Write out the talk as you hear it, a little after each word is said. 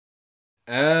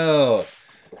out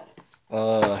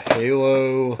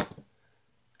Halo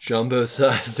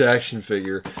jumbo-sized action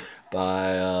figure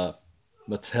by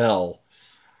Mattel.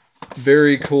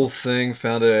 Very cool thing.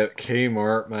 Found it at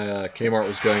Kmart. My Kmart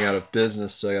was going out of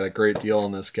business, so I got a great deal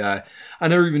on this guy. I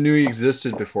never even knew he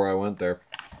existed before I went there.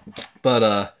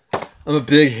 But I'm a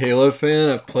big Halo fan.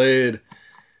 I played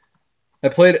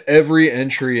every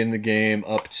entry in the game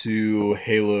up to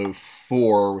Halo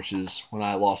 4, which is when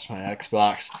I lost my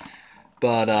Xbox.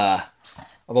 But I've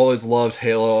always loved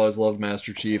Halo, always loved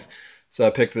Master Chief. So I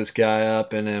picked this guy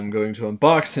up and I'm going to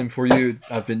unbox him for you.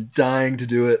 I've been dying to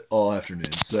do it all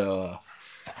afternoon. So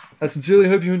I sincerely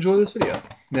hope you enjoy this video.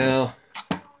 Now,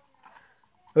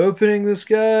 opening this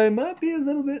guy might be a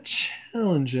little bit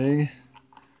challenging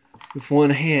with one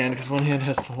hand, because one hand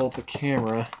has to hold the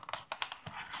camera.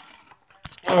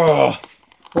 Oh,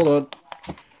 hold on.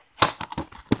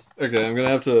 Okay, I'm going to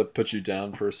have to put you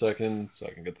down for a second so I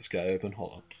can get this guy open.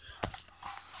 Hold on.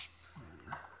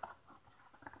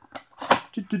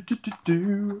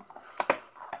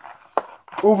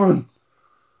 Open!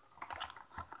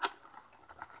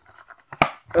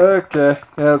 Okay,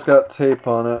 yeah, it's got tape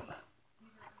on it.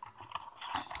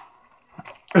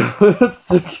 That's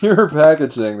secure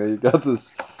packaging that you got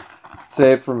this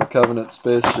tape from a Covenant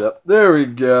spaceship. There we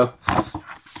go.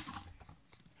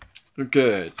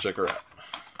 Okay, check her out.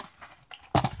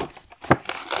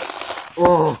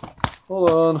 Oh, hold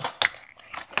on.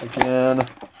 Again.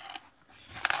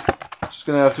 Just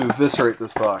gonna have to eviscerate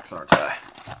this box, aren't I?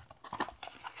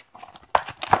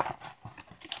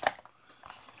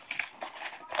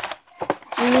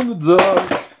 In the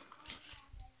dark.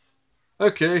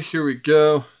 Okay, here we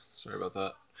go. Sorry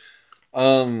about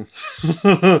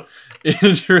that.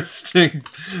 Interesting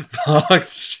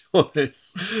box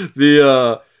choice.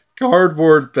 The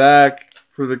cardboard back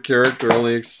for the character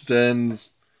only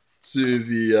extends to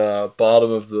the bottom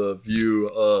of the view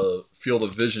field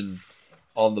of vision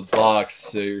on the box,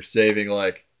 so you're saving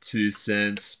like 2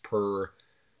 cents per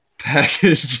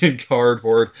package in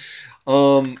cardboard.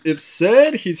 It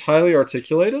said he's highly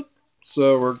articulated,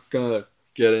 so we're gonna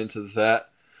get into that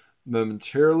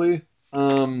momentarily.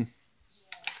 I'm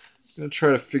gonna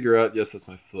try to figure out. Yes, that's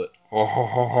my foot.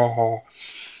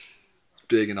 It's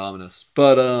big and ominous,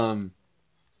 but I'm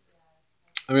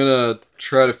gonna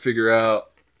try to figure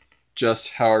out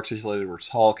just how articulated we're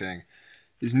talking.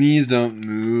 His knees don't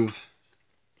move.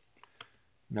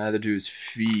 Neither do his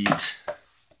feet.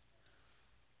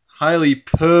 Highly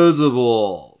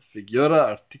posable.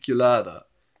 Figura articulada.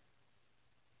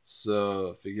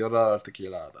 So, figura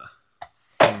articulada.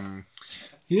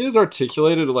 He is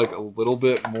articulated like a little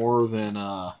bit more than,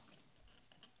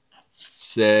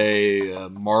 say, a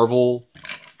Marvel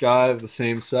guy of the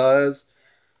same size.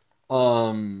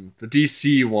 The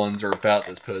DC ones are about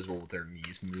this posable with their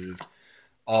knees moved.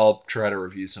 I'll try to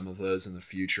review some of those in the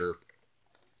future.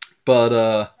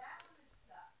 But,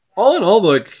 all in all,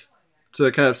 like,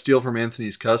 to kind of steal from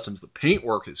Anthony's Customs, the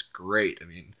paintwork is great. I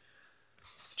mean,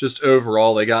 just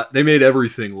overall, they made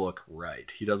everything look right.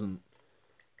 He doesn't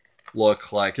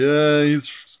look like, he's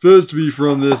supposed to be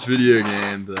from this video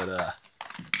game, but,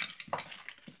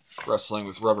 wrestling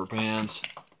with rubber bands.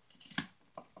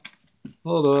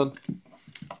 Hold on.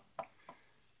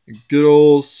 A good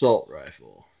old assault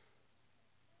rifle.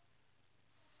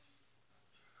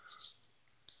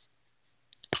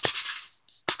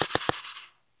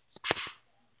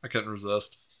 I couldn't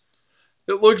resist.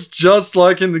 It looks just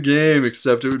like in the game,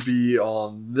 except it would be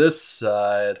on this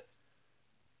side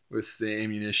with the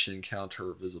ammunition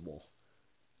counter visible.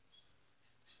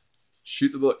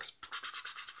 Shoot the books.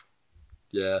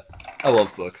 Yeah, I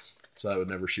love books, so I would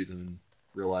never shoot them in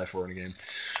real life or in a game.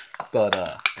 But,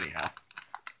 anyhow.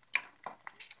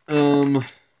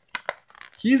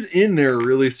 He's in there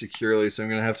really securely, so I'm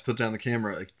going to have to put down the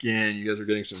camera again. You guys are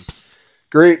getting some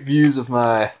great views of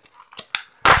my...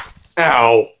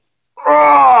 Ow!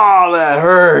 Oh, that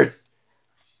hurt!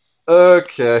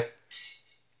 Okay.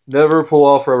 Never pull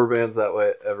off rubber bands that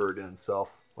way ever again,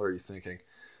 self. What are you thinking?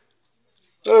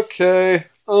 Okay. If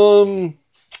I'm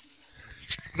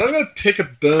gonna pick a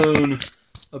bone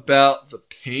about the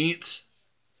paint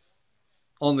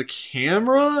on the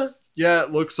camera, yeah,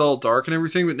 it looks all dark and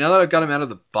everything, but now that I've got him out of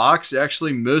the box,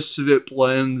 actually most of it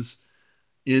blends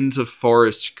into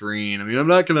forest green. I mean, I'm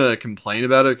not going to complain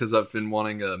about it because I've been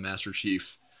wanting a Master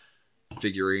Chief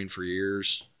figurine for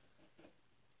years.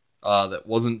 That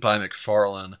wasn't by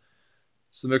McFarlane.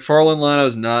 So the McFarlane line I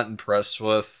was not impressed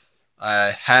with.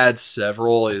 I had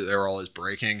several. They were always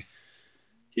breaking.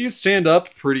 He can stand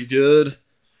up pretty good.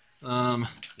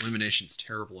 Illumination's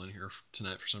terrible in here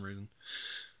tonight for some reason.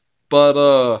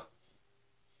 But,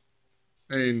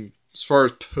 I mean, as far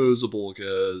as posable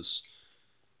goes,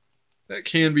 that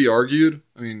can be argued.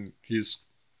 I mean, he's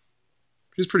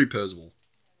pretty posable.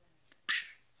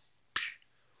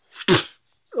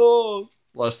 Oh,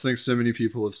 last thing so many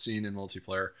people have seen in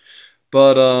multiplayer.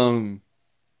 But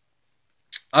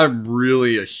I'm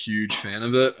really a huge fan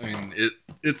of it. I mean,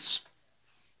 it's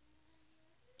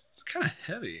kind of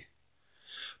heavy.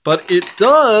 But it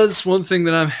does, one thing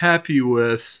that I'm happy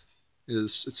with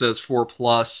is it says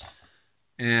 4+,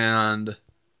 and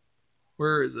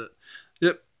where is it?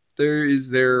 Yep, there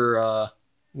is their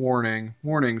warning.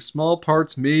 Warning, small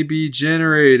parts may be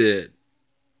generated.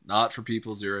 Not for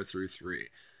people 0 through 3.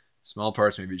 Small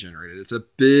parts may be generated. It's a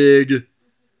big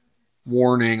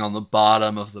warning on the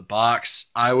bottom of the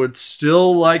box. I would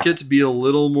still like it to be a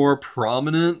little more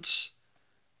prominent.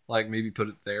 Like maybe put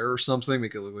it there or something.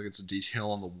 Make it look like it's a detail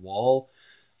on the wall.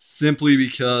 Simply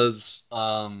because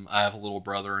I have a little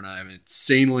brother and I'm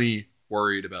insanely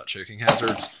worried about choking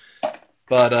hazards.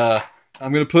 But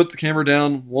I'm going to put the camera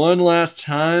down one last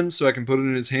time so I can put it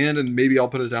in his hand. And maybe I'll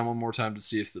put it down one more time to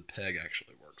see if the peg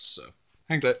actually works. So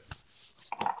hang tight.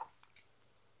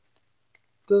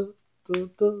 Da, da,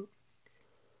 da,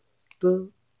 da.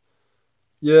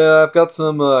 Yeah, I've got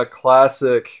some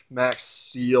classic Max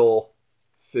Steel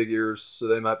figures, so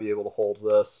they might be able to hold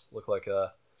this. Look like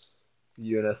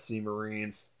UNSC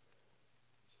Marines.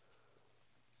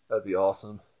 That'd be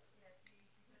awesome.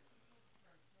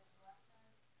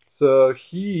 So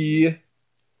he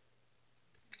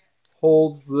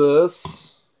holds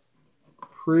this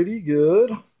pretty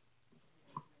good.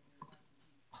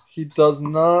 He does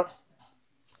not.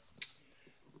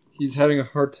 He's having a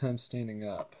hard time standing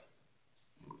up.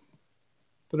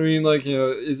 But I mean, like, you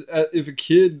know, if a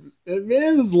kid...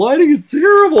 Man, this lighting is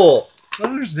terrible! I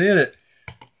don't understand it.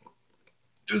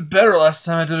 It was better last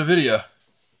time I did a video.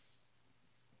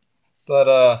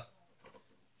 But,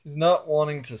 he's not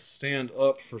wanting to stand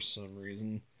up for some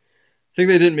reason. I think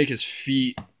they didn't make his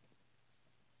feet...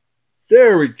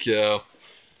 There we go.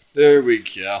 There we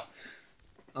go.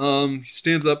 He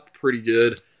stands up pretty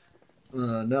good.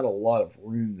 Not a lot of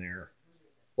room there.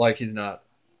 Like, he's not...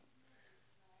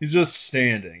 He's just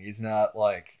standing. He's not,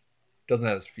 like, doesn't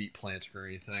have his feet planted or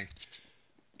anything.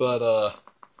 But,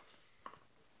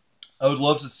 I would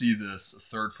love to see this, a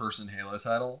third-person Halo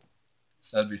title.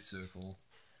 That'd be so cool.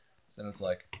 So then it's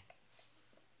like...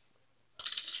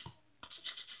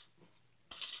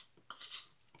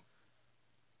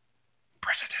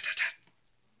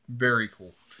 Very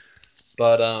cool.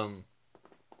 But,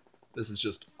 this is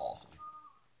just awesome.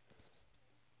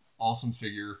 Awesome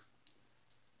figure.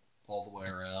 All the way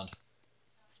around.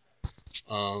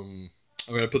 I'm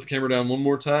going to put the camera down one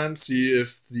more time, see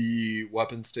if the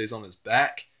weapon stays on his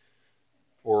back,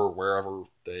 or wherever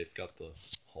they've got the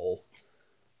hole.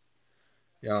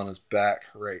 Yeah, on his back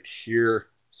right here.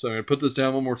 So I'm going to put this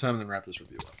down one more time and then wrap this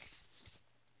review up.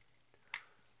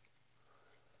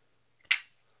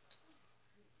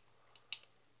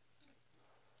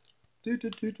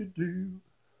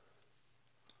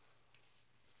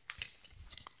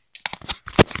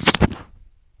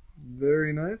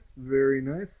 Very nice, very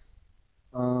nice.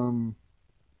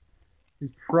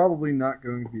 He's probably not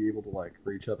going to be able to, like,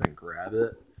 reach up and grab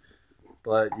it,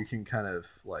 but you can kind of,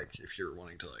 like, if you're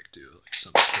wanting to, like, do, like,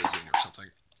 some posing or something.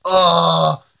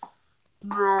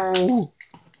 No!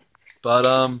 But,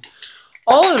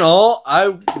 all in all,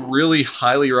 I really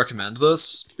highly recommend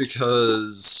this,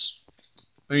 because,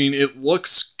 I mean, it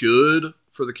looks good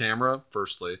for the camera,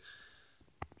 firstly.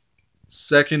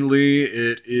 Secondly,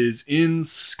 it is in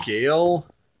scale.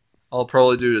 I'll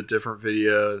probably do a different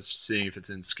video seeing if it's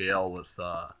in scale with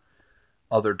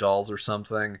other dolls or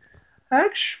something.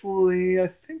 Actually, I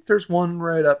think there's one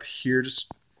right up here.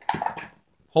 Just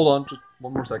hold on, just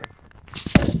one more second.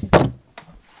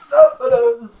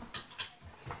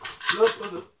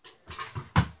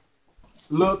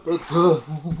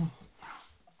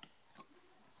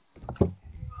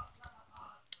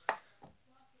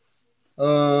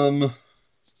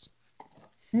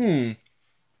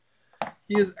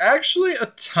 He is actually a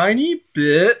tiny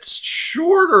bit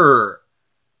shorter.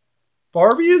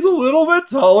 Barbie is a little bit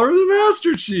taller than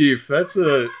Master Chief. That's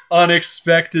an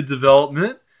unexpected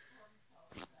development.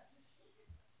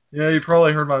 Yeah, you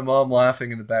probably heard my mom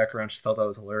laughing in the background. She thought that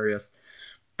was hilarious.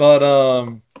 But,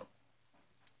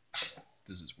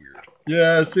 this is weird.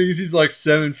 Yeah, seeing as he's like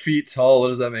 7 feet tall, what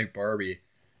does that make Barbie?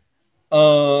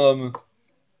 Well,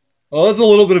 that's a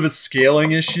little bit of a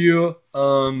scaling issue.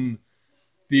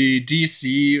 The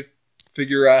DC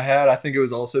figure I had, I think it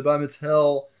was also by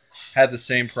Mattel, had the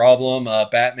same problem.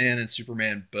 Batman and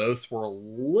Superman both were a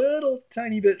little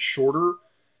tiny bit shorter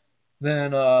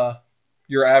than,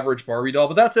 your average Barbie doll,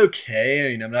 but that's okay. I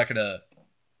mean, I'm not gonna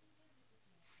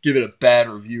give it a bad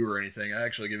review or anything. I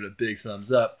actually give it a big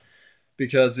thumbs up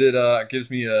because it gives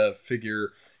me a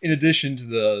figure in addition to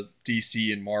the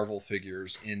DC and Marvel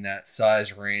figures in that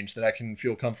size range that I can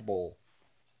feel comfortable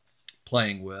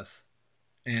playing with,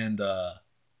 and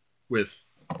with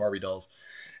Barbie dolls.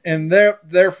 And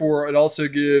therefore, it also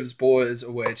gives boys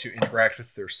a way to interact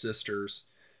with their sisters,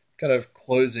 kind of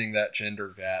closing that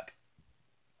gender gap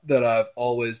that I've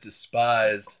always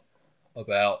despised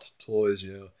about toys.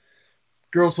 You know,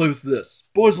 girls play with this,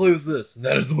 boys play with this, and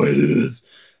that is the way it is.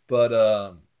 But